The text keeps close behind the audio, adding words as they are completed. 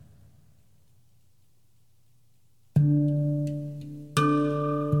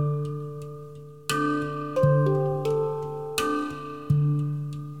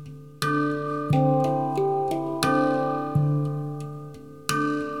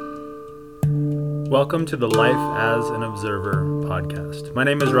Welcome to the Life as an Observer podcast. My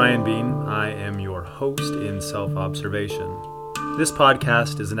name is Ryan Bean. I am your host in self-observation. This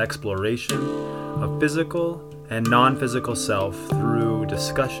podcast is an exploration of physical and non-physical self through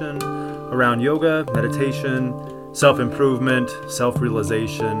discussion around yoga, meditation, self-improvement,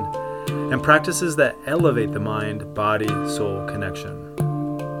 self-realization, and practices that elevate the mind-body-soul connection.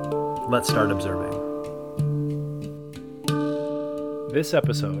 Let's start observing. This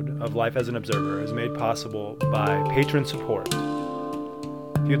episode of Life as an Observer is made possible by patron support.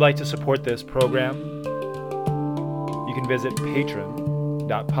 If you'd like to support this program, you can visit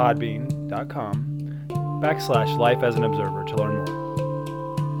patron.podbean.com/lifeasanobserver to learn more.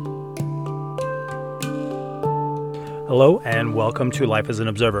 Hello and welcome to Life as an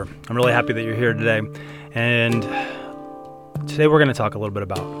Observer. I'm really happy that you're here today. And today we're going to talk a little bit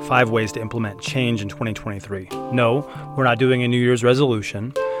about 5 ways to implement change in 2023. No, we're not doing a New Year's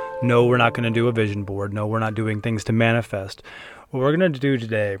resolution. No, we're not going to do a vision board. No, we're not doing things to manifest. What we're going to do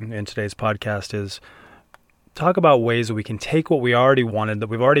today in today's podcast is talk about ways that we can take what we already wanted, that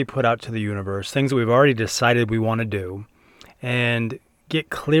we've already put out to the universe, things that we've already decided we want to do, and get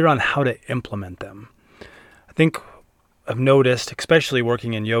clear on how to implement them. I think I've noticed, especially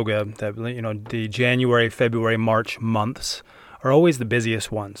working in yoga, that the January, February, March months are always the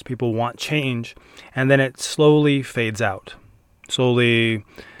busiest ones. People want change, and then it slowly fades out. Slowly,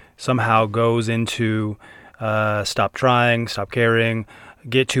 somehow goes into stop trying, stop caring,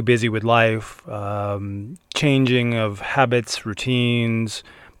 get too busy with life, changing of habits, routines,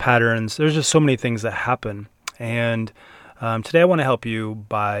 patterns. There's just so many things that happen. And today I want to help you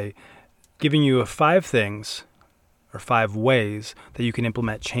by giving you 5 things or 5 ways that you can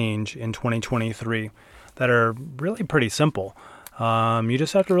implement change in 2023 that are really pretty simple. You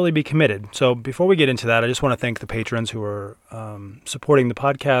just have to really be committed. So before we get into that, I just want to thank the patrons who are supporting the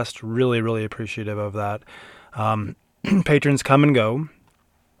podcast. Really, really appreciative of that. Patrons come and go,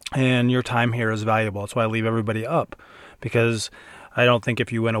 and your time here is valuable. That's why I leave everybody up, because I don't think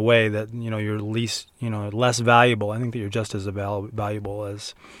if you went away that you're less valuable. I think that you're just as valuable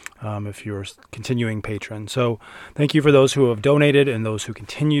as if you're a continuing patron. So thank you for those who have donated and those who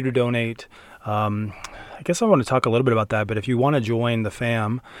continue to donate. I guess I want to talk a little bit about that, but if you want to join the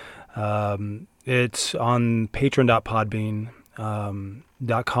fam, it's on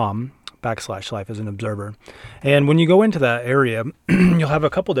patron.podbean.com/lifeasanobserver. And when you go into that area, you'll have a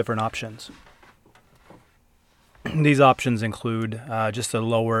couple different options. These options include just a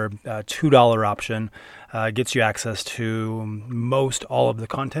lower $2 option, gets you access to most all of the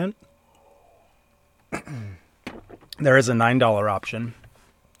content. There is a $9 option,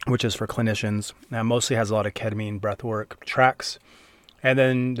 which is for clinicians. Now, mostly has a lot of ketamine breathwork tracks. And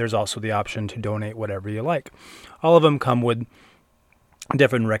then there's also the option to donate whatever you like. All of them come with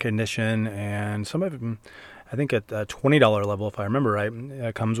different recognition, and some of them, I think at the $20 level, if I remember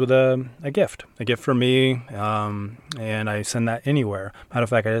right, comes with a gift from me, and I send that anywhere. Matter of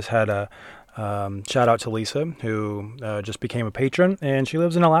fact, I just had a shout out to Lisa, who just became a patron, and she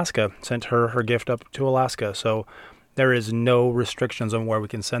lives in Alaska. Sent her gift up to Alaska, so there is no restrictions on where we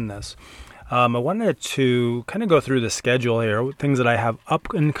can send this. I wanted to kind of go through the schedule here, things that I have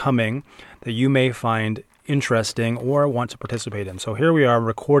up and coming that you may find interesting or want to participate in. So here we are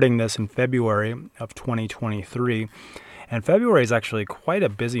recording this in February of 2023, and February is actually quite a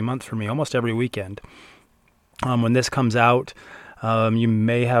busy month for me, almost every weekend. When this comes out, you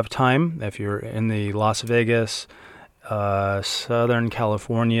may have time if you're in the Las Vegas, Southern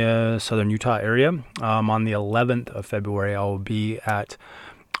California, Southern Utah area. On the 11th of February, I will be at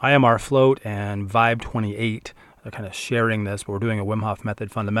IMR Float and Vibe 28. They're kind of sharing this, but we're doing a Wim Hof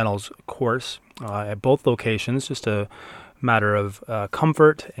Method Fundamentals course at both locations, just a matter of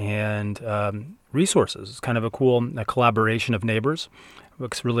comfort and resources. It's kind of a collaboration of neighbors.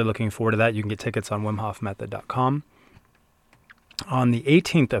 Really looking forward to that. You can get tickets on wimhofmethod.com. On the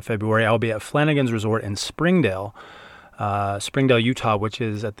 18th of February, I'll be at Flanagan's Resort in Springdale, Utah, which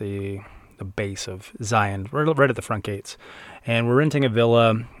is at the base of Zion, right at the front gates. And we're renting a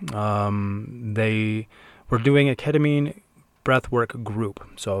villa. We're doing a ketamine breathwork group.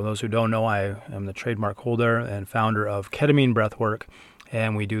 So those who don't know, I am the trademark holder and founder of Ketamine Breathwork,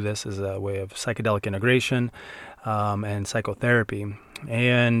 and we do this as a way of psychedelic integration and psychotherapy.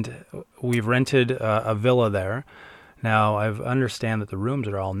 And we've rented a villa there. Now, I understand that the rooms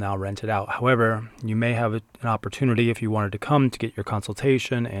are all now rented out. However, you may have an opportunity if you wanted to come to get your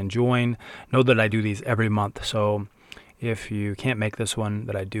consultation and join. Know that I do these every month. So if you can't make this one,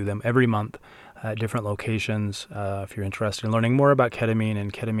 that I do them every month at different locations. If you're interested in learning more about ketamine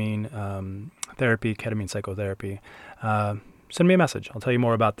and ketamine therapy, ketamine psychotherapy, send me a message. I'll tell you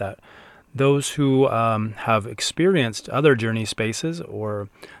more about that. Those who have experienced other journey spaces or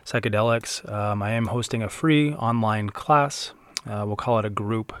psychedelics, I am hosting a free online class. We'll call it a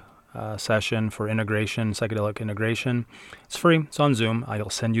group session for integration, psychedelic integration. It's free. It's on Zoom. I'll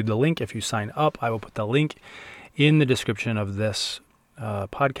send you the link if you sign up. I will put the link in the description of this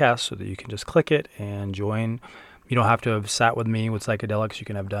podcast so that you can just click it and join. You don't have to have sat with me with psychedelics. You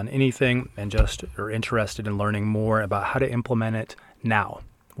can have done anything and just are interested in learning more about how to implement it now.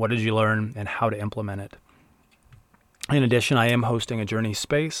 What did you learn and how to implement it? In addition, I am hosting a journey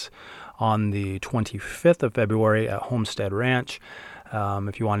space on the 25th of February at Homestead Ranch.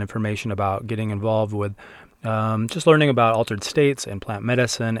 If you want information about getting involved with just learning about altered states and plant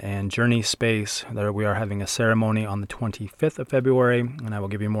medicine and journey space, we are having a ceremony on the 25th of February, and I will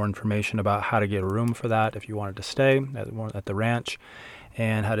give you more information about how to get a room for that if you wanted to stay at the ranch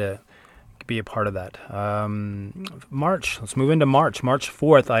and how to be a part of that. March, let's move into March. March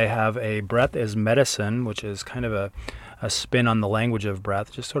 4th, I have a Breath is Medicine, which is kind of a spin on the language of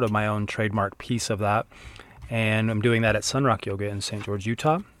breath, just sort of my own trademark piece of that. And I'm doing that at Sunrock Yoga in St. George,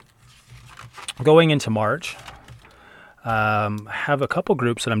 Utah. Going into March, I have a couple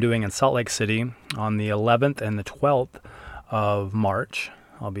groups that I'm doing in Salt Lake City on the 11th and the 12th of March.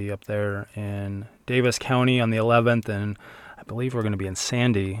 I'll be up there in Davis County on the 11th, and I believe we're going to be in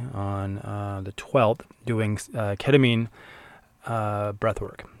Sandy on the 12th doing ketamine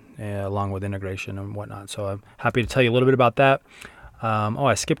breathwork along with integration and whatnot. So I'm happy to tell you a little bit about that.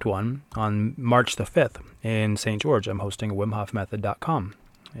 I skipped one. On March the 5th in St. George, I'm hosting WimHofMethod.com.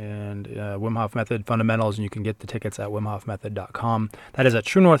 And Wim Hof Method Fundamentals, and you can get the tickets at WimHofMethod.com. That is a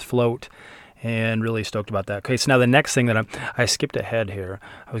True North float, and really stoked about that. Okay, so now the next thing that I skipped ahead here,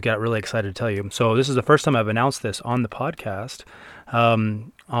 I got really excited to tell you. So this is the first time I've announced this on the podcast.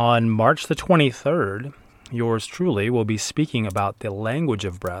 On March the 23rd, yours truly will be speaking about the language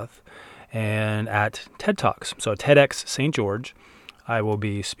of breath and at TED Talks. So TEDx St. George, I will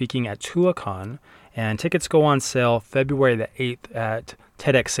be speaking at Tuacahn, and tickets go on sale February the 8th at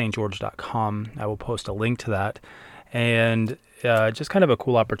TEDxstgeorge.com. I will post a link to that, and just kind of a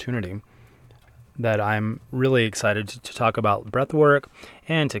cool opportunity that I'm really excited to talk about breath work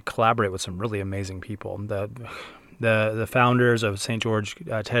and to collaborate with some really amazing people. The founders of St. George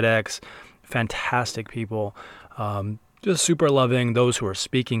TEDx, fantastic people, just super loving. Those who are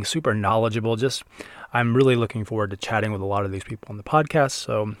speaking, super knowledgeable. I'm really looking forward to chatting with a lot of these people on the podcast.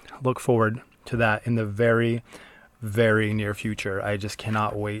 So look forward to that in the very, very near future. I just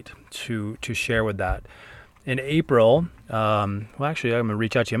cannot wait to share with that. In April, actually, I'm going to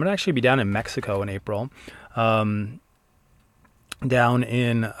reach out to you. I'm going to actually be down in Mexico in April, down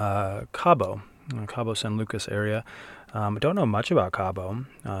in Cabo San Lucas area. I don't know much about Cabo,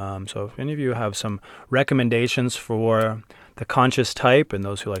 so if any of you have some recommendations for the conscious type and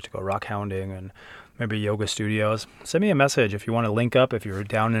those who like to go rock hounding and maybe yoga studios, send me a message if you want to link up. If you're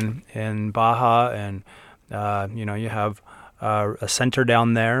down in Baja and you have a center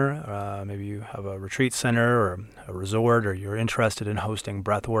down there, maybe you have a retreat center or a resort, or you're interested in hosting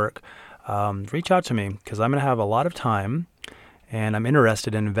breath work, reach out to me, because I'm going to have a lot of time and I'm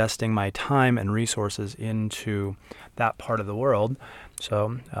interested in investing my time and resources into that part of the world.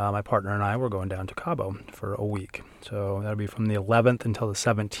 So my partner and I, we're going down to Cabo for a week. So that'll be from the 11th until the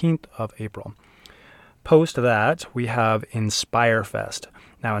 17th of April. Post that, we have Inspire Fest.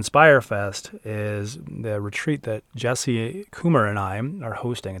 Now, Inspire Fest is the retreat that Jesse Coomer and I are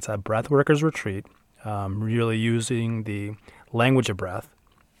hosting. It's a Breathworkers retreat, really using the language of breath,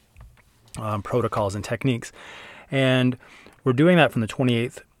 protocols and techniques. And we're doing that from the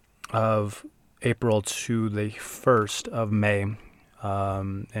 28th of April to the 1st of May.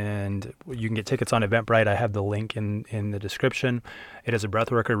 And you can get tickets on Eventbrite. I have the link in the description. It is a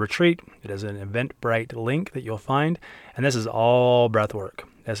breathworker retreat. It is an Eventbrite link that you'll find. And this is all breathwork.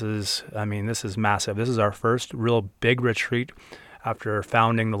 This is massive. This is our first real big retreat after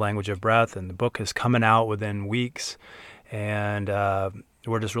founding the language of breath, and the book is coming out within weeks. And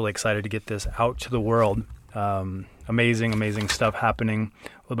we're just really excited to get this out to the world. Amazing stuff happening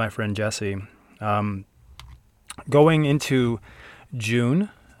with my friend Jesse. Going into June,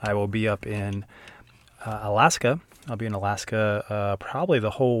 I will be up in Alaska. I'll be in Alaska probably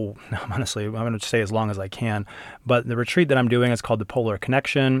honestly, I'm going to stay as long as I can. But the retreat that I'm doing is called the Polar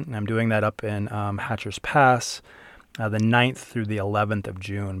Connection. I'm doing that up in Hatcher's Pass, the 9th through the 11th of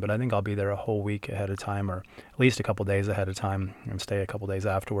June. But I think I'll be there a whole week ahead of time, or at least a couple days ahead of time, and stay a couple days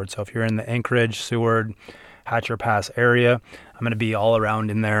afterwards. So if you're in the Anchorage, Seward, Hatcher Pass area, I'm going to be all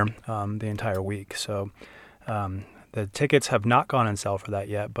around in there the entire week. So the tickets have not gone on sale for that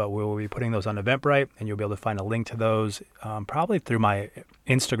yet, but we will be putting those on Eventbrite, and you'll be able to find a link to those probably through my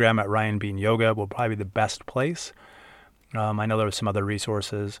Instagram at Ryan Bean Yoga will probably be the best place. I know there are some other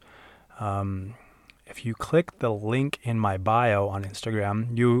resources. If you click the link in my bio on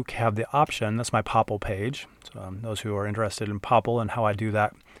Instagram, you have the option. That's my Popl page. So those who are interested in Popl and how I do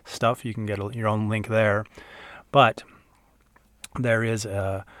that stuff, you can get your own link there. But there is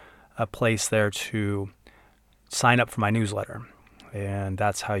a place there to sign up for my newsletter. And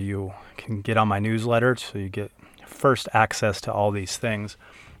that's how you can get on my newsletter. So you get first access to all these things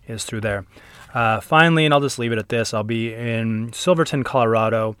is through there. Finally, and I'll just leave it at this, I'll be in Silverton,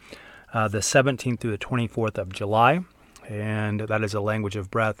 Colorado, the 17th through the 24th of July. And that is a Language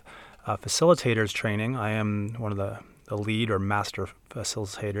of Breath facilitators training. I am one of the lead or master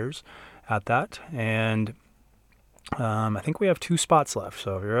facilitators at that. And I think we have 2 spots left.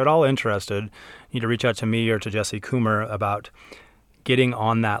 So if you're at all interested, you need to reach out to me or to Jesse Coomer about getting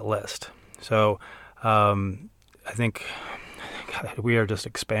on that list. So I think we are just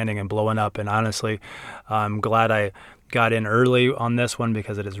expanding and blowing up. And honestly, I'm glad I got in early on this one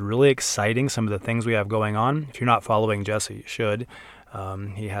because it is really exciting, some of the things we have going on. If you're not following Jesse, you should.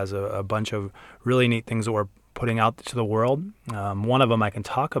 He has a bunch of really neat things that we're putting out to the world. One of them I can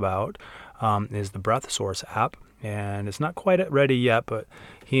talk about is the BreathSource app. And it's not quite ready yet, but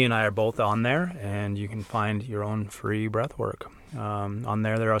he and I are both on there, and you can find your own free breath work. On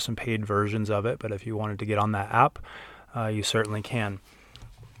there, there are some paid versions of it, but if you wanted to get on that app, you certainly can.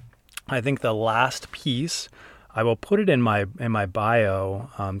 I think the last piece, I will put it in my bio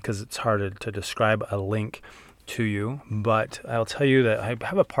because it's hard to describe a link to you, but I'll tell you that I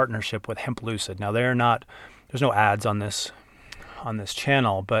have a partnership with Hemp Lucid. Now, there's no ads on this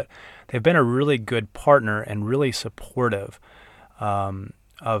channel, but they've been a really good partner and really supportive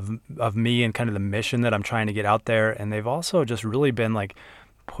of me and kind of the mission that I'm trying to get out there. And they've also just really been like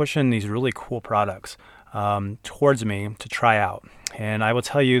pushing these really cool products towards me to try out. And I will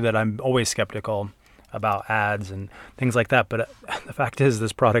tell you that I'm always skeptical about ads and things like that. But the fact is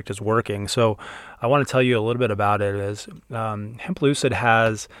this product is working. So I want to tell you a little bit about it. Hemp Lucid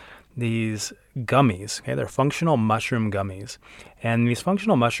has these gummies. Okay, they're functional mushroom gummies. And these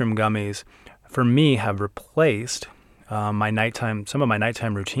functional mushroom gummies, for me, have replaced some of my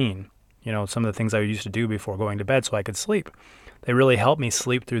nighttime routine. Some of the things I used to do before going to bed so I could sleep. They really help me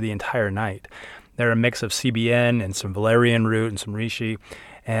sleep through the entire night. They're a mix of CBN and some valerian root and some reishi,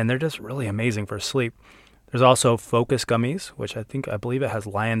 and they're just really amazing for sleep. There's also Focus gummies, which I believe it has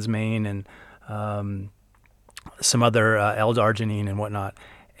lion's mane and some other L-arginine and whatnot.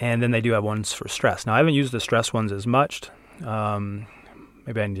 And then they do have ones for stress. Now, I haven't used the stress ones as much.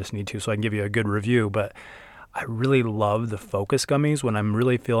 Maybe I just need to so I can give you a good review. But I really love the Focus gummies when I'm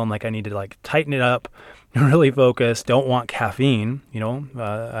really feeling like I need to tighten it up, really focus, don't want caffeine.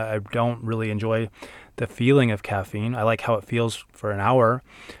 I don't really enjoy the feeling of caffeine. I like how it feels for an hour,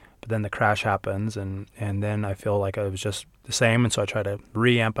 but then the crash happens and then I feel like I was just the same. And so I try to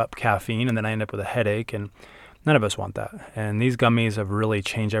re-amp up caffeine and then I end up with a headache, and none of us want that. And these gummies have really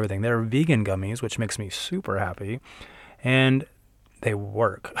changed everything. They're vegan gummies, which makes me super happy. And they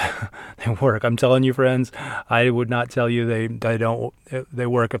work. They work. I'm telling you, friends, I would not tell you they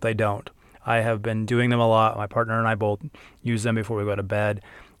work if they don't. I have been doing them a lot. My partner and I both use them before we go to bed.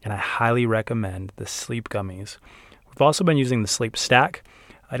 And I highly recommend the sleep gummies. We've also been using the Sleep Stack.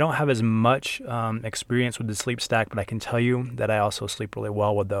 I don't have as much experience with the Sleep Stack, but I can tell you that I also sleep really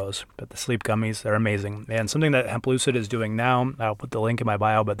well with those. But the sleep gummies, they're amazing. And something that Hemp Lucid is doing now, I'll put the link in my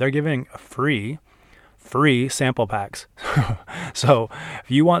bio, but they're giving a free sample packs. So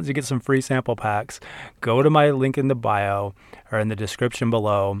if you want to get some free sample packs, go to my link in the bio or in the description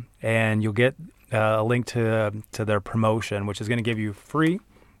below, and you'll get a link to their promotion, which is going to give you free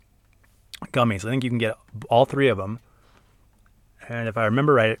gummies. I think you can get all 3 of them. And if I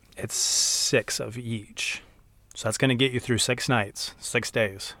remember right, it's 6 of each. So that's going to get you through 6 nights, 6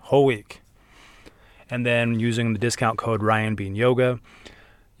 days, whole week. And then using the discount code RyanBeanYoga,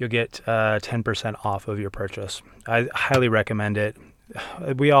 you'll get 10% off of your purchase. I highly recommend it.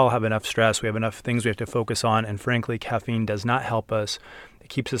 We all have enough stress. We have enough things we have to focus on. And frankly, caffeine does not help us. It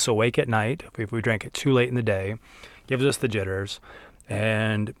keeps us awake at night. If we drink it too late in the day, gives us the jitters.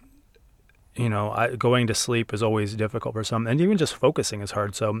 And going to sleep is always difficult for some, and even just focusing is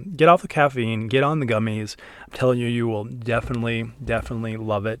hard. So get off the caffeine, get on the gummies. I'm telling you, you will definitely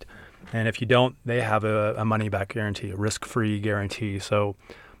love it. And if you don't, they have a money-back guarantee, a risk-free guarantee. So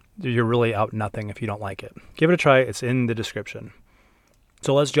you're really out nothing if you don't like it. Give it a try. It's in the description.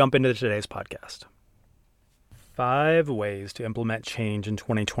 So let's jump into today's podcast. 5 ways to implement change in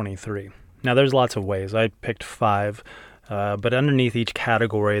 2023. Now, there's lots of ways. I picked 5. But underneath each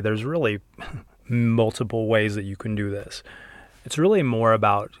category, there's really multiple ways that you can do this. It's really more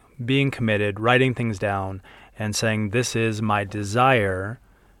about being committed, writing things down, and saying, this is my desire,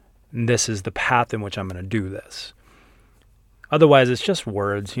 and this is the path in which I'm going to do this. Otherwise, it's just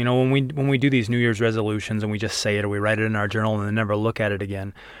words. When we do these New Year's resolutions and we just say it or we write it in our journal and then never look at it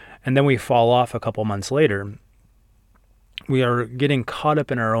again, and then we fall off a couple months later, we are getting caught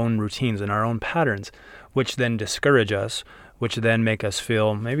up in our own routines and our own patterns, which then discourage us, which then make us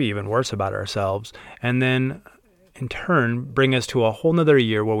feel maybe even worse about ourselves, and then in turn bring us to a whole nother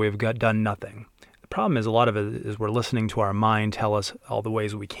year where we've done nothing. The problem is a lot of it is we're listening to our mind tell us all the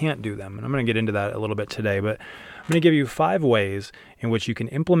ways we can't do them. And I'm going to get into that a little bit today, but I'm going to give you 5 ways in which you can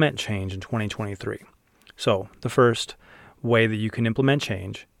implement change in 2023. So the first way that you can implement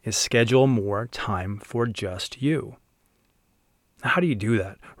change is schedule more time for just you. How do you do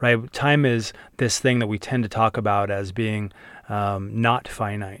that, right? Time is this thing that we tend to talk about as being not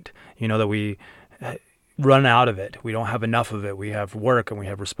finite, that we run out of it. We don't have enough of it. We have work and we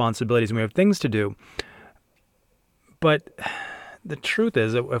have responsibilities and we have things to do. But the truth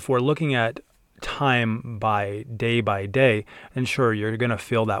is that if we're looking at time by day, then sure, you're going to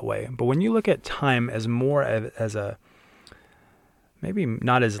feel that way. But when you look at time as more as a, maybe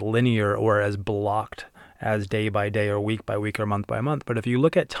not as linear or as blocked as day by day or week by week or month by month, but if you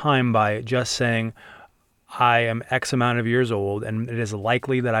look at time by just saying, I am X amount of years old, and it is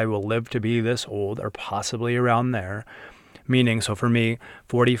likely that I will live to be this old or possibly around there, meaning, so for me,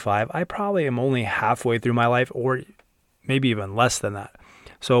 45, I probably am only halfway through my life or maybe even less than that.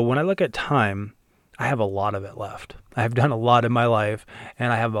 So when I look at time, I have a lot of it left. I have done a lot in my life,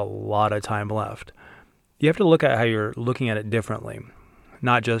 and I have a lot of time left. You have to look at how you're looking at it differently.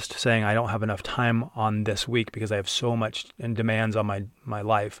 Not just saying I don't have enough time on this week because I have so much and demands on my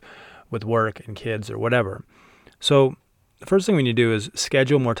life with work and kids or whatever. So the first thing we need to do is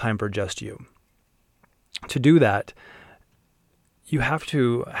schedule more time for just you. To do that, you have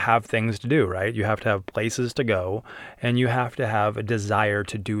to have things to do, right? You have to have places to go, and you have to have a desire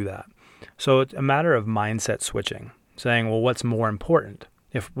to do that. So it's a matter of mindset switching, saying, well, what's more important?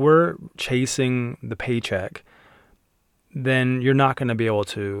 If we're chasing the paycheck, then you're not going to be able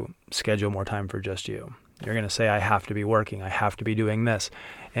to schedule more time for just you. You're going to say, I have to be working, I have to be doing this.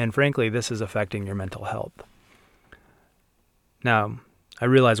 And frankly, this is affecting your mental health. Now, I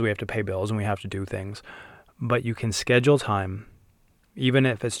realize we have to pay bills and we have to do things, but you can schedule time, even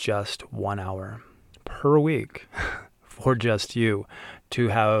if it's just 1 hour per week for just you, to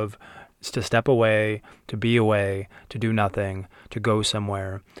step away, to be away, to do nothing, to go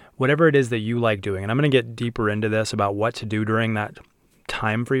somewhere, whatever it is that you like doing. And I'm going to get deeper into this about what to do during that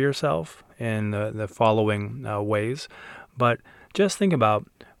time for yourself in the following ways. But just think about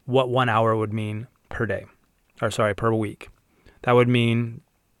what 1 hour would mean per week. That would mean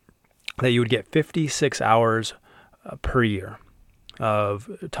that you would get 56 hours per year of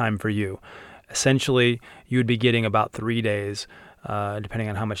time for you. Essentially, you would be getting about 3 days, depending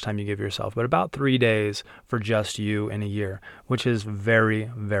on how much time you give yourself, but about 3 days for just you in a year, which is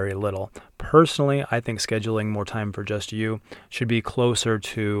very, very little. Personally, I think scheduling more time for just you should be closer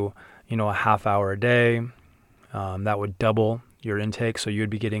to, a half hour a day. That would double your intake, so you'd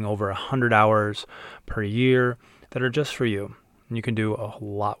be getting over 100 hours per year that are just for you. And you can do a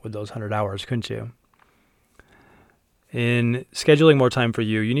lot with those 100 hours, couldn't you? In scheduling more time for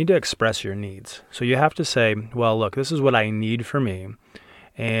you, you need to express your needs. So you have to say, well, look, this is what I need for me,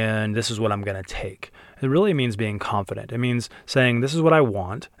 and this is what I'm going to take. It really means being confident. It means saying, this is what I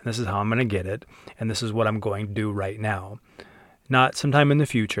want, and this is how I'm going to get it, and this is what I'm going to do right now. Not sometime in the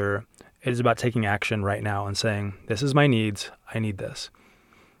future. It is about taking action right now and saying, this is my needs, I need this.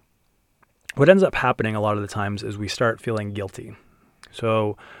 What ends up happening a lot of the times is we start feeling guilty.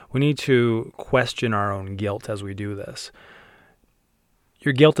 So we need to question our own guilt as we do this.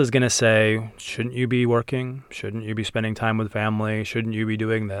 Your guilt is going to say, shouldn't you be working? Shouldn't you be spending time with family? Shouldn't you be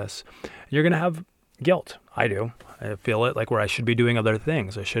doing this? You're going to have guilt. I do. I feel it, like where I should be doing other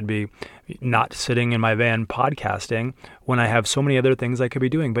things. I should be not sitting in my van podcasting when I have so many other things I could be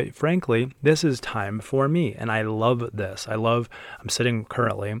doing. But frankly, this is time for me, and I love this. I'm sitting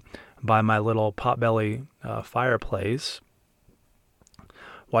currently by my little potbelly fireplace,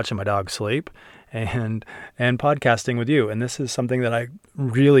 watching my dog sleep and podcasting with you. And this is something that I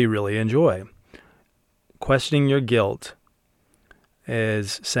really, really enjoy. Questioning your guilt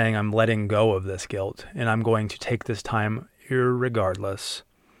is saying I'm letting go of this guilt and I'm going to take this time regardless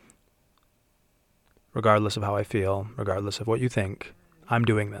of how I feel, regardless of what you think, I'm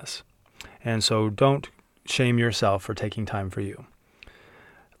doing this. And so don't shame yourself for taking time for you.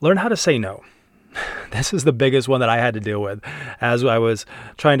 Learn how to say no. This is the biggest one that I had to deal with as I was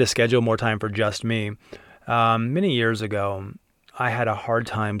trying to schedule more time for just me. Many years ago, I had a hard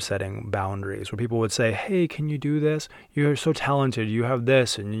time setting boundaries where people would say, hey, can you do this? You're so talented. You have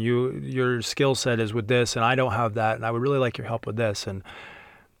this and your skill set is with this and I don't have that. And I would really like your help with this. And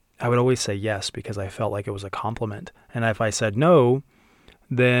I would always say yes because I felt like it was a compliment. And if I said no,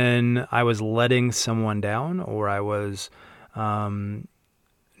 then I was letting someone down or I was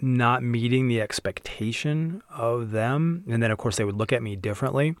not meeting the expectation of them. And then, of course, they would look at me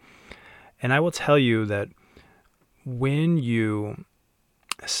differently. And I will tell you that when you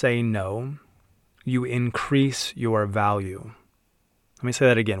say no, you increase your value. Let me say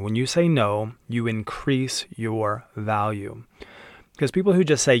that again. When you say no, you increase your value. Because people who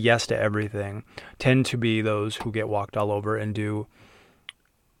just say yes to everything tend to be those who get walked all over and do,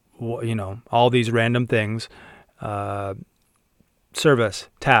 all these random things, service,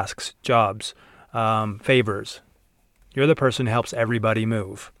 tasks, jobs, favors. You're the person who helps everybody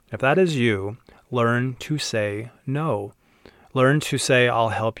move. If that is you, learn to say no. Learn to say, I'll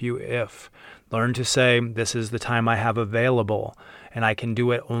help you if. Learn to say, this is the time I have available, and I can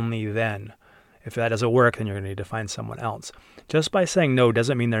do it only then. If that doesn't work, then you're going to need to find someone else. Just by saying no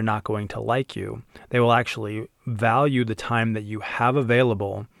doesn't mean they're not going to like you. They will actually value the time that you have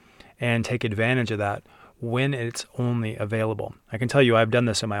available and take advantage of that when it's only available. I can tell you I've done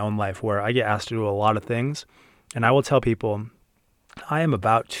this in my own life where I get asked to do a lot of things, and I will tell people I am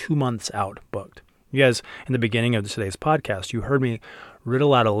about 2 months out booked. You guys, in the beginning of today's podcast, you heard me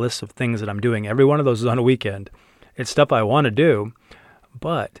riddle out a list of things that I'm doing. Every one of those is on a weekend. It's stuff I want to do,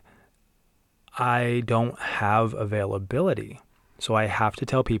 but I don't have availability. So I have to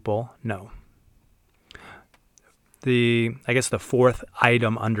tell people no. The fourth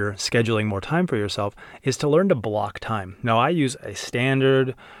item under scheduling more time for yourself is to learn to block time. Now, I use a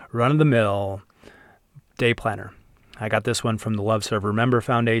standard run-of-the-mill day planner. I got this one from the Love Serve Remember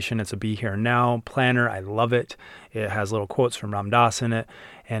Foundation. It's a Be Here Now planner. I love it. It has little quotes from Ram Dass in it,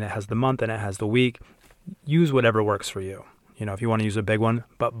 and it has the month and it has the week. Use whatever works for you. If you want to use a big one,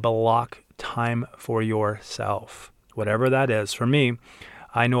 but block time for yourself, whatever that is. For me,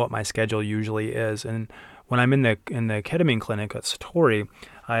 I know what my schedule usually is, and when I'm in the ketamine clinic at Satori,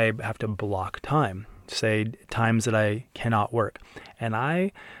 I have to block time, say times that I cannot work, and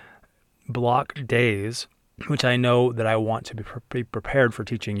I block days which I know that I want to be prepared for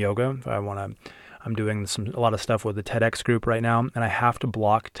teaching yoga. I'm doing a lot of stuff with the TEDx group right now, and I have to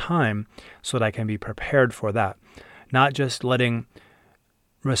block time so that I can be prepared for that. Not just letting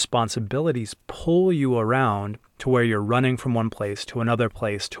responsibilities pull you around to where you're running from one place to another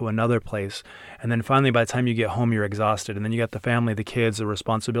place to another place. And then finally, by the time you get home, you're exhausted. And then you got the family, the kids, the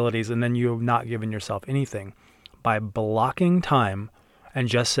responsibilities, and then you've not given yourself anything. By blocking time and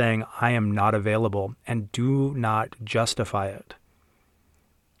just saying, I am not available, and do not justify it.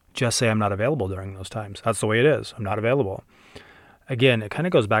 Just say I'm not available during those times. That's the way it is. I'm not available. Again, it kind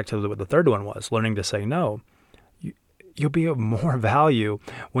of goes back to what the third one was, learning to say no. You'll be of more value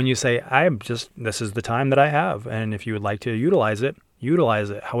when you say, this is the time that I have. And if you would like to utilize it, utilize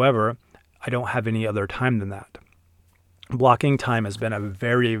it. However, I don't have any other time than that. Blocking time has been a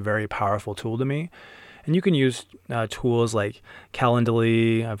very, very powerful tool to me. And you can use tools like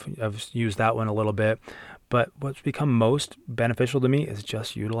Calendly. I've used that one a little bit. But what's become most beneficial to me is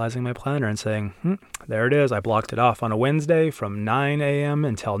just utilizing my planner and saying, there it is. I blocked it off on a Wednesday from 9 a.m.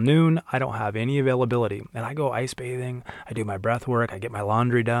 until noon. I don't have any availability. And I go ice bathing. I do my breath work. I get my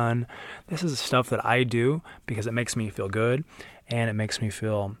laundry done. This is stuff that I do because it makes me feel good. And it makes me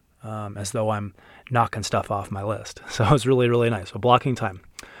feel as though I'm knocking stuff off my list. So it's really, really nice. So blocking time.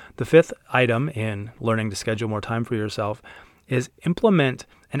 The fifth item in learning to schedule more time for yourself is implement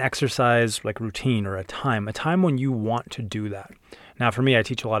an exercise like routine or a time when you want to do that. Now, for me, I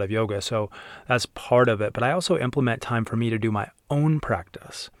teach a lot of yoga, so that's part of it. But I also implement time for me to do my own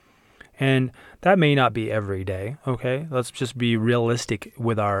practice. And that may not be every day, okay? Let's just be realistic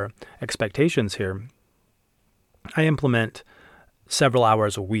with our expectations here. I implement several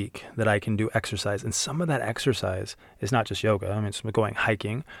hours a week that I can do exercise. And some of that exercise is not just yoga. I mean, it's going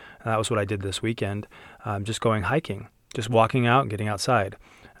hiking. That was what I did this weekend. Just going hiking, just walking out and getting outside.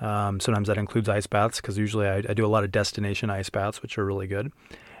 Sometimes that includes ice baths because usually I do a lot of destination ice baths, which are really good.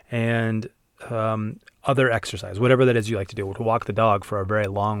 And other exercise, whatever that is you like to do, to walk the dog for a very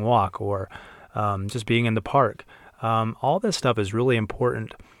long walk or just being in the park. All this stuff is really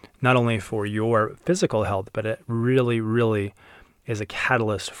important, not only for your physical health, but it really, really is a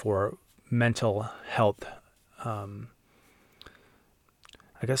catalyst for mental health.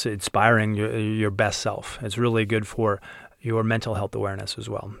 Inspiring your best self. It's really good for your mental health awareness as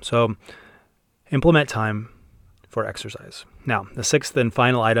well. So implement time for exercise. Now, the sixth and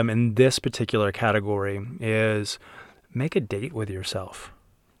final item in this particular category is make a date with yourself.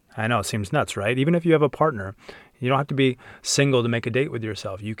 I know it seems nuts, right? Even if you have a partner, you don't have to be single to make a date with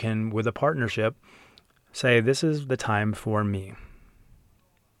yourself. You can, with a partnership, say, this is the time for me.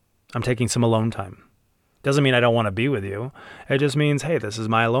 I'm taking some alone time. Doesn't mean I don't want to be with you. It just means, hey, this is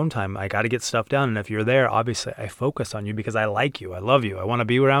my alone time. I got to get stuff done. And if you're there, obviously I focus on you because I like you. I love you. I want to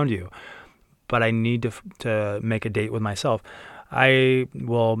be around you. But I need to make a date with myself. I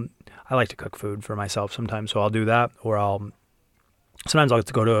like to cook food for myself sometimes. So I'll do that, or sometimes I'll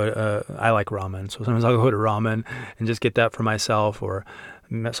go to I like ramen. So sometimes I'll go to ramen and just get that for myself, or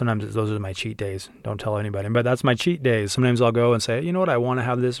sometimes those are my cheat days. Don't tell anybody, but that's my cheat days. Sometimes I'll go and say, you know what, I want to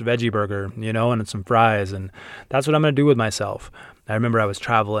have this veggie burger, and some fries, and that's what I'm going to do with myself. I remember I was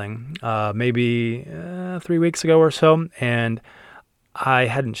traveling maybe 3 weeks ago or so, and I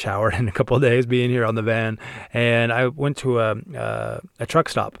hadn't showered in a couple of days being here on the van, and I went to a truck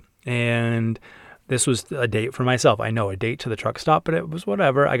stop, and this was a date for myself. I know, a date to the truck stop, but it was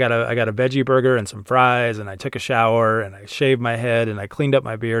whatever. I got a veggie burger and some fries, and I took a shower, and I shaved my head, and I cleaned up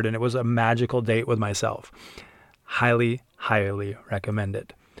my beard, and it was a magical date with myself. Highly, highly recommend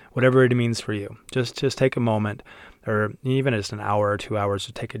it. Whatever it means for you. Just take a moment, or even just an hour or 2 hours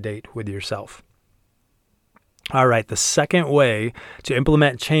to take a date with yourself. All right, the second way to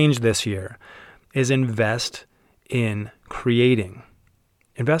implement change this year is invest in creating.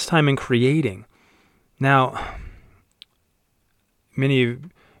 Invest time in creating. Now, many of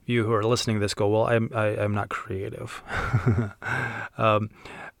you who are listening to this go, well, I'm not creative.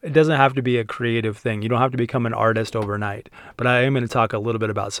 It doesn't have to be a creative thing. You don't have to become an artist overnight. But I am going to talk a little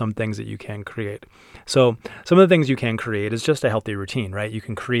bit about some things that you can create. So some of the things you can create is just a healthy routine, right? You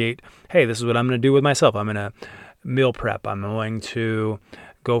can create, hey, this is what I'm going to do with myself. I'm going to meal prep. I'm going to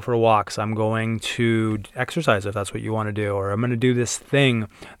go for walks. I'm going to exercise if that's what you want to do. Or I'm going to do this thing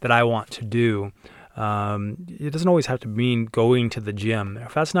that I want to do. It doesn't always have to mean going to the gym.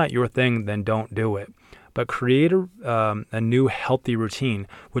 If that's not your thing, then don't do it. But create a new healthy routine,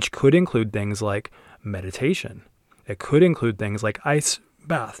 which could include things like meditation. It could include things like ice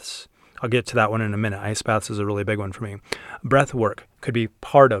baths. I'll get to that one in a minute. Ice baths is a really big one for me. Breath work could be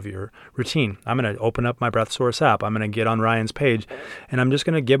part of your routine. I'm going to open up my BreathSource app. I'm going to get on Ryan's page, and I'm just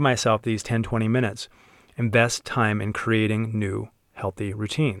going to give myself these 10, 20 minutes. Invest time in creating new healthy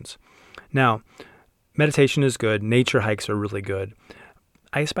routines. Now, meditation is good. Nature hikes are really good.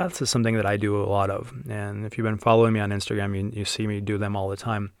 Ice baths is something that I do a lot of. And if you've been following me on Instagram, you see me do them all the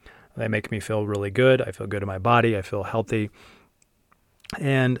time. They make me feel really good. I feel good in my body. I feel healthy.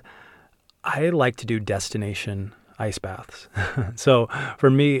 And I like to do destination ice baths. So for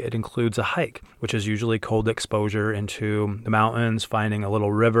me, it includes a hike, which is usually cold exposure into the mountains, finding a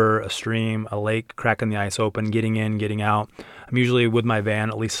little river, a stream, a lake, cracking the ice open, getting in, getting out. I'm usually with my van,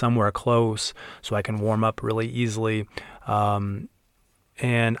 at least somewhere close, so I can warm up really easily.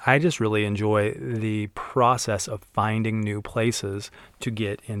 And I just really enjoy the process of finding new places to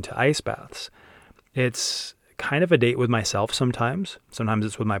get into ice baths. It's kind of a date with myself sometimes. Sometimes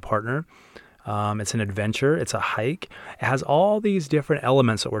it's with my partner. It's an adventure. It's a hike. It has all these different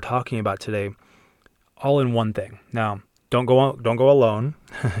elements that we're talking about today, all in one thing. Now, don't go alone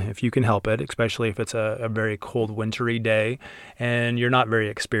if you can help it, especially if it's a very cold, wintry day and you're not very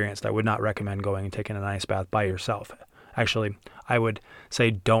experienced. I would not recommend going and taking an ice bath by yourself. Actually, I would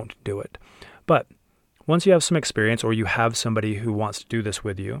say don't do it. But once you have some experience, or you have somebody who wants to do this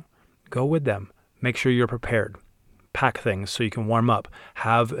with you, go with them. Make sure you're prepared. Pack things so you can warm up.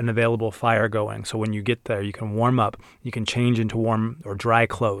 Have an available fire going so when you get there, you can warm up. You can change into warm or dry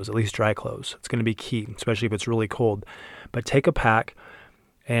clothes, at least dry clothes. It's going to be key, especially if it's really cold. But take a pack.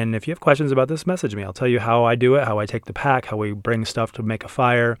 And if you have questions about this, message me. I'll tell you how I do it, how I take the pack, how we bring stuff to make a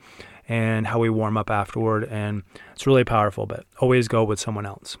fire, and how we warm up afterward. And it's really powerful, but always go with someone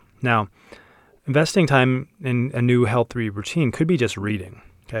else. Now, investing time in a new healthy routine could be just reading,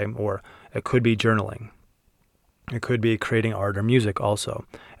 okay? Or it could be journaling. It could be creating art or music also.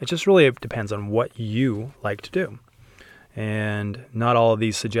 It just really depends on what you like to do. And not all of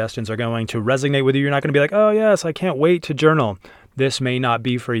these suggestions are going to resonate with you. You're not going to be like, oh yes, I can't wait to journal. This may not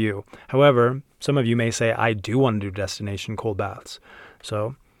be for you. However, some of you may say, I do want to do destination cold baths.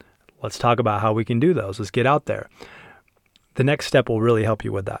 So let's talk about how we can do those. Let's get out there. The next step will really help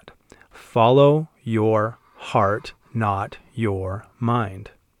you with that. Follow your heart, not your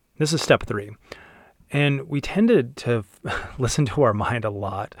mind. This is step 3. And we tended to listen to our mind a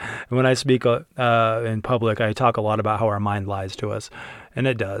lot. And when I speak in public, I talk a lot about how our mind lies to us, and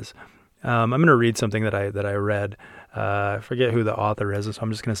it does. I'm going to read something that I read. I forget who the author is, so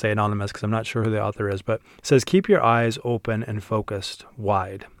I'm just going to say anonymous because I'm not sure who the author is. But it says, keep your eyes open and focused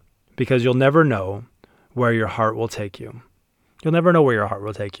wide, because you'll never know where your heart will take you. You'll never know where your heart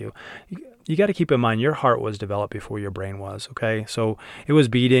will take you. You got to keep in mind your heart was developed before your brain was, okay? So it was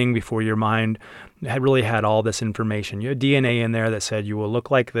beating before your mind had all this information. You had DNA in there that said you will look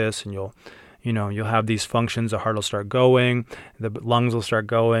like this, and you'll have these functions. The heart will start going, the lungs will start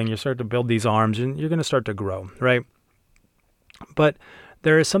going, you start to build these arms, and you're going to start to grow, right? But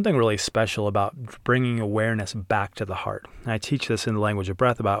there is something really special about bringing awareness back to the heart. And I teach this in the language of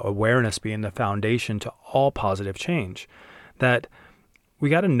breath about awareness being the foundation to all positive change. That we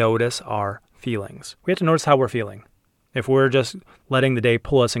got to notice our feelings. We have to notice how we're feeling. If we're just letting the day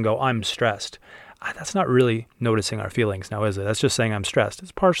pull us and go, I'm stressed, that's not really noticing our feelings now, is it? That's just saying I'm stressed.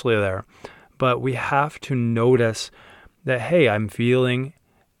 It's partially there. But we have to notice that, hey, I'm feeling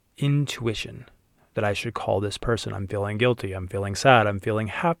intuition that I should call this person. I'm feeling guilty. I'm feeling sad. I'm feeling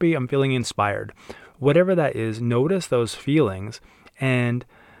happy. I'm feeling inspired. Whatever that is, notice those feelings and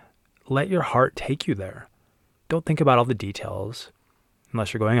let your heart take you there. Don't think about all the details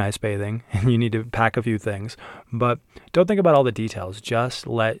unless you're going ice bathing and you need to pack a few things. But don't think about all the details. Just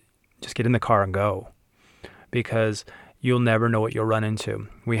get in the car and go, because you'll never know what you'll run into.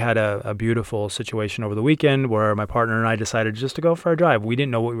 We had a beautiful situation over the weekend where my partner and I decided just to go for a drive. We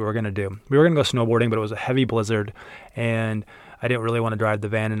didn't know what we were going to do. We were going to go snowboarding, but it was a heavy blizzard, and I didn't really want to drive the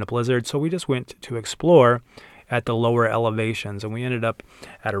van in a blizzard, so we just went to explore at the lower elevations, and we ended up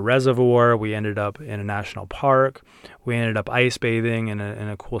at a reservoir. We ended up in a national park. We ended up ice bathing in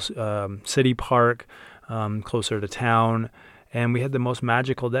a cool city park closer to town, and we had the most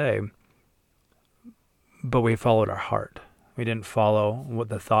magical day. But we followed our heart. We didn't follow what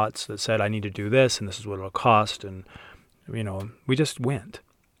the thoughts that said, I need to do this, and this is what it'll cost. And, we just went.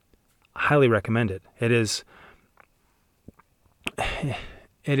 I highly recommend it. It is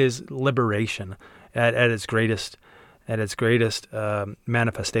liberation at its greatest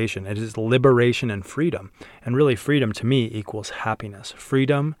manifestation. It is liberation and freedom. And really, freedom to me equals happiness.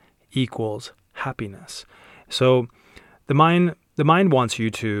 Freedom equals happiness. So the mind wants you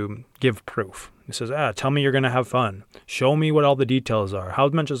to give proof. It says, tell me you're going to have fun. Show me what all the details are. How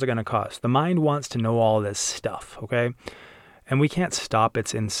much is it going to cost? The mind wants to know all this stuff, okay? And we can't stop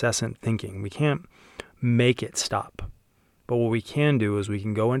its incessant thinking. We can't make it stop. But what we can do is we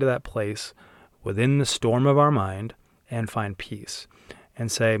can go into that place within the storm of our mind and find peace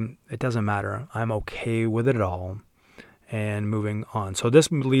and say, it doesn't matter. I'm okay with it all, and moving on. So this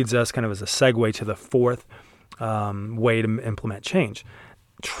leads us kind of as a segue to the fourth way to implement change.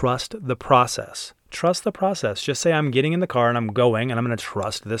 Trust the process. Trust the process. Just say, I'm getting in the car and I'm going, and I'm going to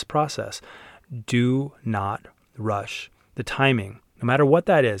trust this process. Do not rush the timing, no matter what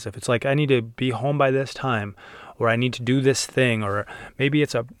that is. If it's like, I need to be home by this time, or I need to do this thing, or maybe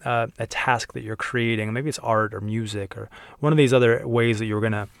it's a task that you're creating, maybe it's art or music or one of these other ways that you're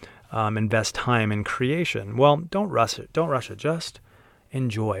going to invest time in creation. Well, don't rush it. Don't rush it. Just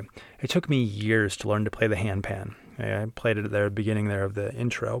enjoy. It took me years to learn to play the handpan. I played it at the beginning there of the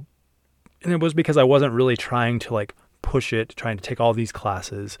intro. And it was because I wasn't really trying to push it, trying to take all these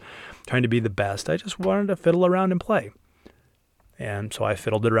classes, trying to be the best. I just wanted to fiddle around and play. And so I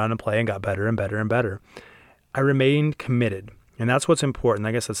fiddled it around and play and got better and better and better. I remained committed. And that's what's important.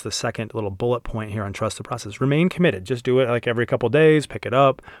 I guess that's the second little bullet point here on trust the process. Remain committed. Just do it every couple of days, pick it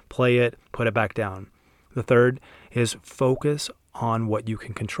up, play it, put it back down. The third is focus on what you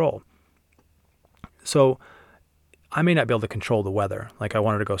can control. So I may not be able to control the weather. I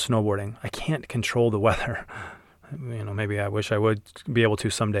wanted to go snowboarding. I can't control the weather. Maybe I wish I would be able to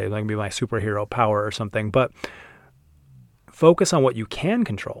someday, be my superhero power or something. But focus on what you can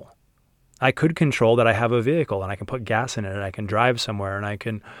control. I could control that I have a vehicle and I can put gas in it and I can drive somewhere and I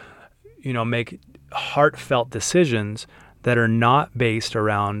can, make heartfelt decisions that are not based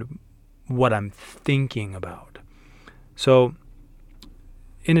around what I'm thinking about. So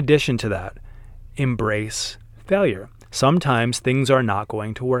in addition to that, embrace failure. Sometimes things are not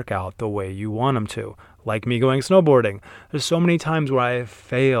going to work out the way you want them to. Like me going snowboarding. There's so many times where I have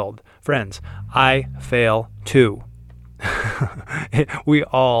failed. Friends, I fail too. We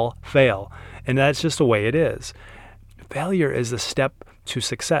all fail. And that's just the way it is. Failure is the step to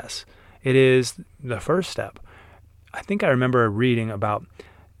success. It is the first step. I think I remember reading about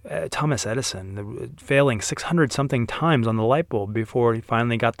Thomas Edison failing 600 something times on the light bulb before he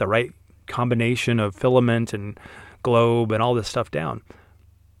finally got the right combination of filament and globe and all this stuff down.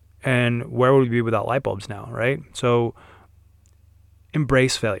 And where would we be without light bulbs now, right? So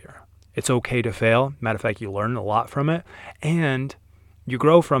embrace failure. It's okay to fail. Matter of fact, you learn a lot from it and you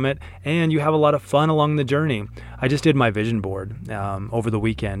grow from it and you have a lot of fun along the journey. I just did my vision board over the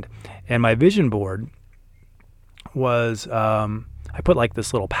weekend, and my vision board was I put like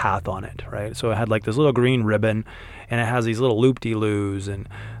this little path on it, right? So it had like this little green ribbon, and it has these little loop-de-loos and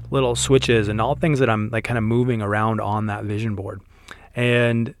little switches and all things that I'm like kind of moving around on that vision board.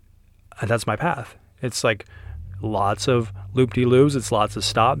 And that's my path. It's like lots of loop-de-loos, it's lots of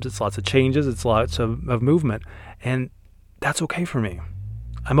stops, it's lots of changes, it's lots of movement. And that's okay for me.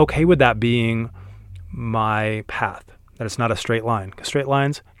 I'm okay with that being my path, that it's not a straight line. Because straight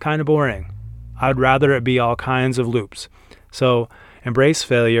line's kind of boring. I'd rather it be all kinds of loops. So embrace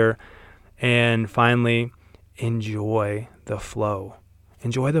failure, and finally, enjoy the flow.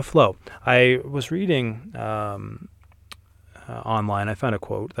 Enjoy the flow. I was reading online. I found a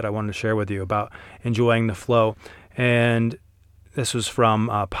quote that I wanted to share with you about enjoying the flow. And this was from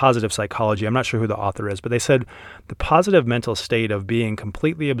Positive Psychology. I'm not sure who the author is, but they said the positive mental state of being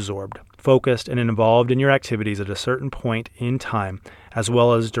completely absorbed, focused, and involved in your activities at a certain point in time, as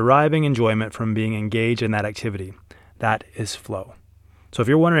well as deriving enjoyment from being engaged in that activity. That is flow. So if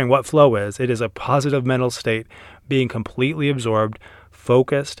you're wondering what flow is, it is a positive mental state, being completely absorbed,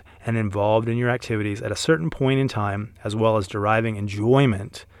 focused, and involved in your activities at a certain point in time, as well as deriving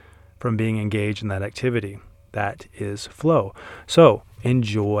enjoyment from being engaged in that activity. That is flow. So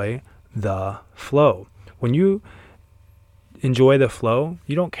enjoy the flow. When you enjoy the flow,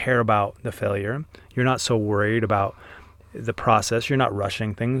 you don't care about the failure. You're not so worried about the process. You're not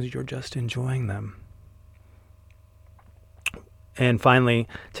rushing things. You're just enjoying them. And finally,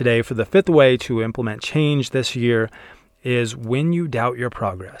 today, for the fifth way to implement change this year is when you doubt your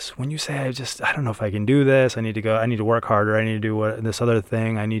progress. When you say, I don't know if I can do this. I need to work harder. I need to do this other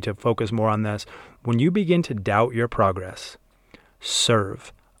thing. I need to focus more on this. When you begin to doubt your progress,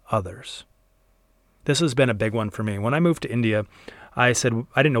 serve others. This has been a big one for me. When I moved to India, I said,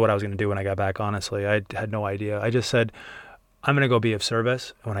 I didn't know what I was going to do when I got back, honestly. I had no idea. I just said, I'm going to go be of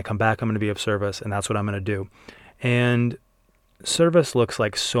service. When I come back, I'm going to be of service, and that's what I'm going to do. And service looks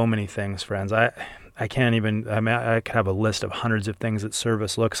like so many things, friends. I could have a list of hundreds of things that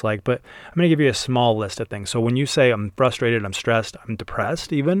service looks like, but I'm going to give you a small list of things. So when you say I'm frustrated, I'm stressed, I'm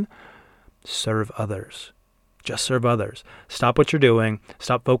depressed even, serve others. Just serve others. Stop what you're doing.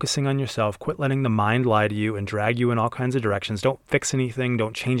 Stop focusing on yourself. Quit letting the mind lie to you and drag you in all kinds of directions. Don't fix anything.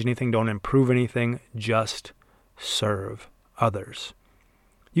 Don't change anything. Don't improve anything. Just serve others.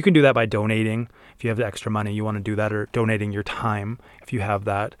 You can do that by donating. If you have the extra money, you want to do that, or donating your time if you have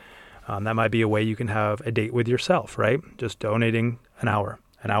that. That might be a way you can have a date with yourself, right? Just donating an hour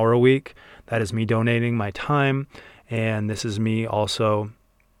a week. That is me donating my time. And this is me also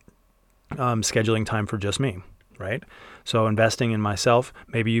scheduling time for just me, right? So investing in myself.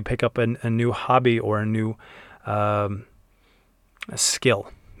 Maybe you pick up a new hobby or a new a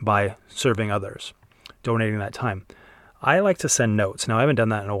skill by serving others, donating that time. I like to send notes. Now, I haven't done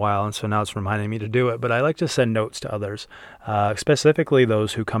that in a while, and so now it's reminding me to do it, but I like to send notes to others, specifically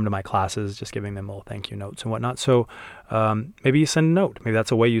those who come to my classes, just giving them little thank you notes and whatnot. So maybe you send a note. Maybe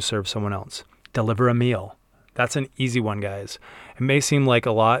that's a way you serve someone else. Deliver a meal. That's an easy one, guys. It may seem like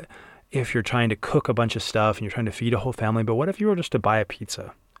a lot if you're trying to cook a bunch of stuff and you're trying to feed a whole family, but what if you were just to buy a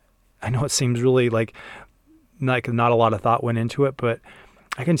pizza? I know it seems really like not a lot of thought went into it, but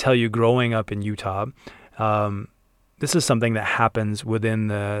I can tell you, growing up in Utah, this is something that happens within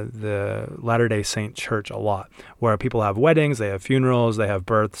the Latter-day Saint Church a lot, where people have weddings, they have funerals, they have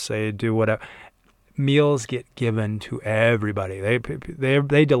births, they do whatever. Meals get given to everybody.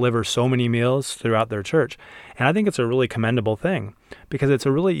 They deliver so many meals throughout their church. And I think it's a really commendable thing, because it's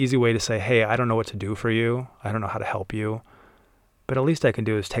a really easy way to say, hey, I don't know what to do for you. I don't know how to help you. But at least I can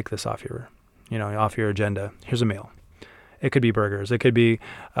do is take this off your agenda. Here's a meal. It could be burgers. It could be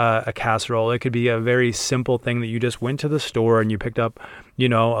a casserole. It could be a very simple thing that you just went to the store and you picked up,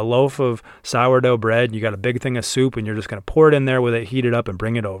 a loaf of sourdough bread. You got a big thing of soup and you're just going to pour it in there with it, heat it up and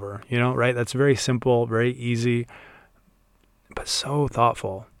bring it over, right? That's very simple, very easy, but so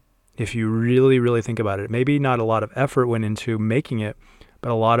thoughtful. If you really, really think about it, maybe not a lot of effort went into making it, but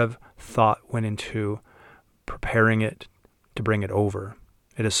a lot of thought went into preparing it to bring it over.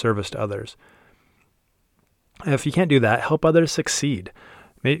 It is service to others. If you can't do that, help others succeed.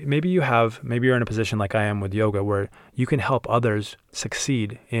 Maybe you're in a position like I am with yoga, where you can help others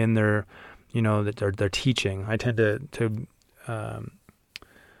succeed in their teaching. I tend to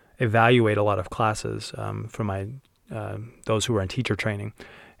evaluate a lot of classes for my those who are in teacher training,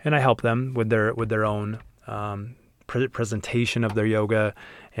 and I help them with their own presentation of their yoga,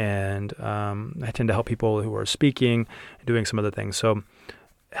 and I tend to help people who are speaking, doing some other things. So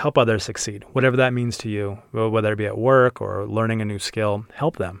help others succeed, whatever that means to you, whether it be at work or learning a new skill.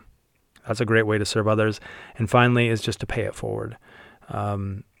 Help them. That's a great way to serve others. And finally is just to pay it forward.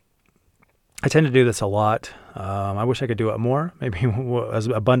 I tend to do this a lot. I wish I could do it more. Maybe as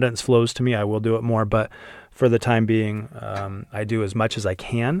abundance flows to me, I will do it more. But for the time being, I do as much as I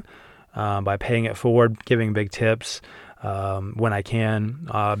can by paying it forward, giving big tips when I can,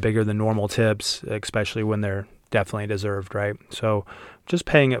 bigger than normal tips, especially when they're definitely deserved, right? So just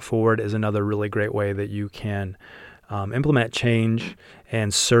paying it forward is another really great way that you can implement change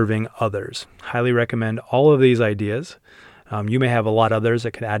and serving others. Highly recommend all of these ideas. You may have a lot of others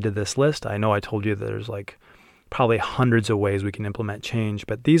that could add to this list. I know I told you that there's like probably hundreds of ways we can implement change,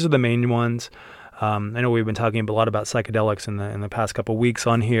 but these are the main ones. I know we've been talking a lot about psychedelics in the past couple of weeks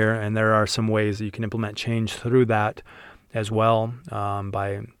on here, and there are some ways that you can implement change through that as well,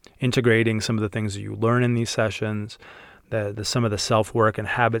 by integrating some of the things that you learn in these sessions, some of the self-work and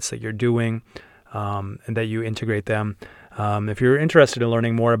habits that you're doing, and that you integrate them. If you're interested in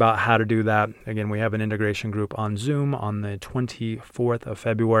learning more about how to do that, again, we have an integration group on Zoom on the 24th of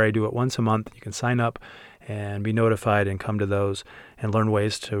February. I do it once a month. You can sign up and be notified and come to those and learn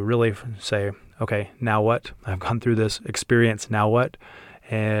ways to really say, okay, now what? I've gone through this experience, now what?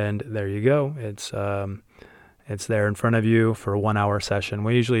 And there you go. It's there in front of you for a 1 hour session.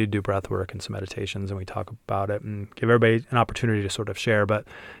 We usually do breath work and some meditations, and we talk about it and give everybody an opportunity to sort of share, but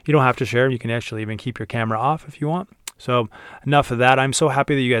you don't have to share. You can actually even keep your camera off if you want. So enough of that. I'm so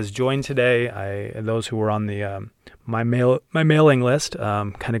happy that you guys joined today. Those who were on the my mailing list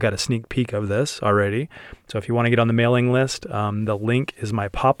kind of got a sneak peek of this already. So if you want to get on the mailing list, the link is my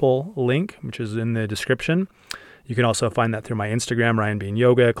Popl link, which is in the description. You can also find that through my Instagram, Ryan Bean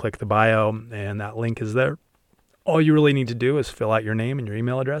Yoga. Click the bio, and that link is there. All you really need to do is fill out your name and your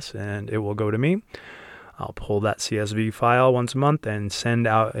email address, and it will go to me. I'll pull that CSV file once a month and send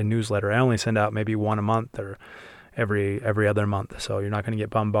out a newsletter. I only send out maybe one a month or every other month, so you're not going to get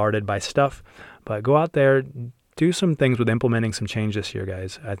bombarded by stuff. But go out there, do some things with implementing some change this year,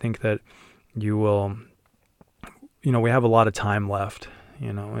 guys. I think that you will, we have a lot of time left,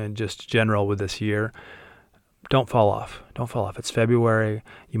 and just general with this year. Don't fall off. Don't fall off. It's February.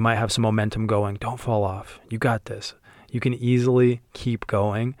 You might have some momentum going. Don't fall off. You got this. You can easily keep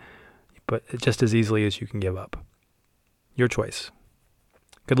going, but just as easily as you can give up. Your choice.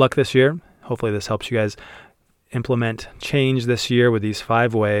 Good luck this year. Hopefully this helps you guys implement change this year with these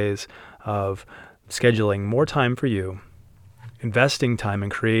 5 ways of scheduling more time for you, investing time in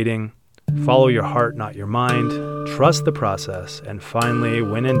creating, follow your heart, not your mind, trust the process, and finally,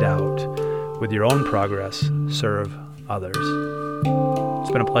 when in doubt, with your own progress, serve others.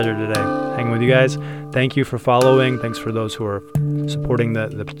 It's been a pleasure today hanging with you guys. Thank you for following. Thanks for those who are supporting the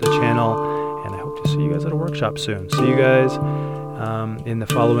channel, and I hope to see you guys at a workshop soon. See you guys in the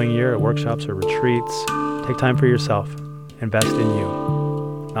following year at workshops or retreats. Take time for yourself. Invest in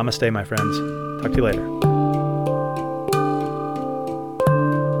you. Namaste, my friends. Talk to you later.